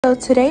So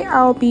today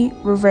I'll be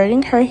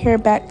reverting her hair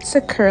back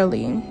to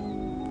curly.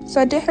 So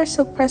I did her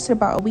silk press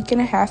about a week and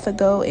a half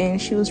ago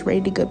and she was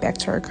ready to go back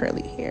to her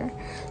curly hair.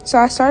 So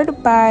I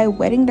started by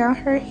wetting down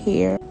her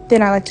hair.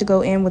 Then I like to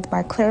go in with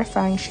my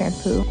clarifying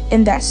shampoo,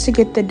 and that's to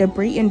get the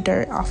debris and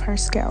dirt off her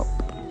scalp.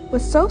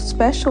 What's so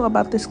special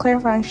about this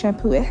clarifying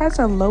shampoo, it has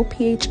a low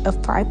pH of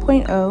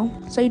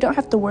 5.0, so you don't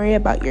have to worry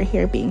about your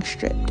hair being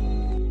stripped.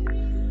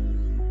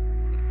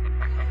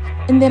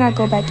 And then I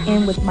go back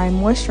in with my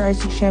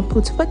moisturizing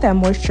shampoo to put that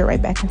moisture right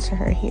back into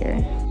her hair.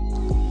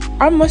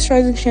 Our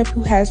moisturizing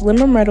shampoo has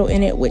lemon myrtle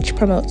in it, which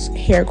promotes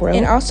hair growth,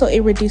 and also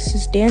it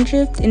reduces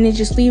dandruff, and it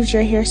just leaves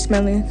your hair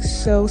smelling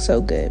so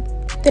good.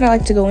 Then I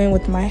like to go in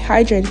with my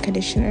hydrating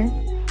conditioner.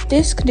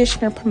 This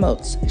conditioner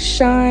promotes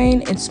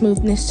shine and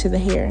smoothness to the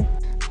hair.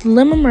 The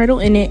lemon myrtle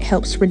in it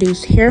helps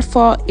reduce hair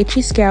fall,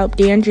 itchy scalp,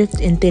 dandruff,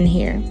 and thin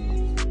hair.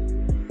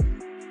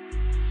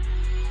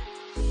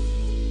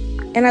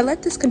 And I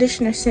let this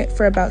conditioner sit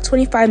for about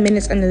 25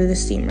 minutes under the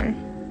steamer.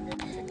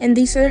 And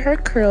these are her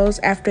curls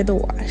after the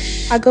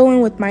wash. I go in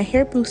with my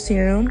hair boost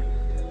serum.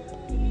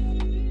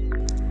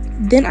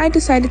 Then I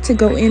decided to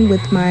go in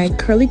with my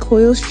curly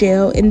coils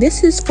gel, and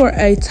this is for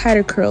a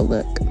tighter curl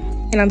look.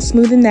 And I'm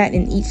smoothing that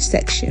in each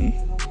section.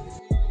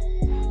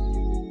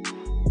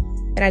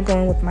 And I go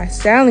in with my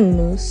styling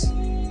mousse.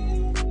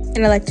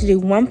 And I like to do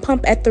one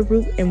pump at the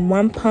root and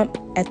one pump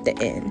at the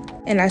end.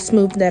 And I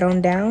smooth that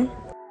on down.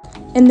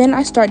 And then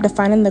I start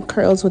defining the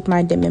curls with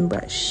my Denman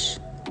brush.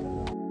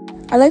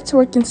 I like to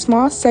work in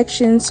small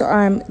sections, so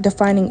I'm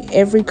defining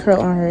every curl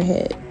on her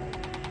head.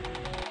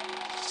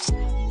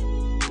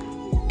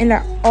 And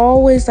I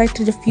always like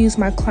to diffuse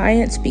my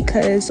clients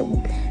because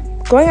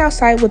going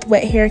outside with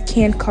wet hair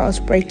can cause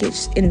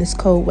breakage in this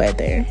cold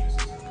weather.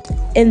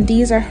 And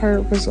these are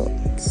her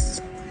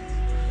results.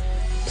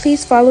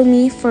 Please follow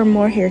me for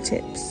more hair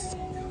tips.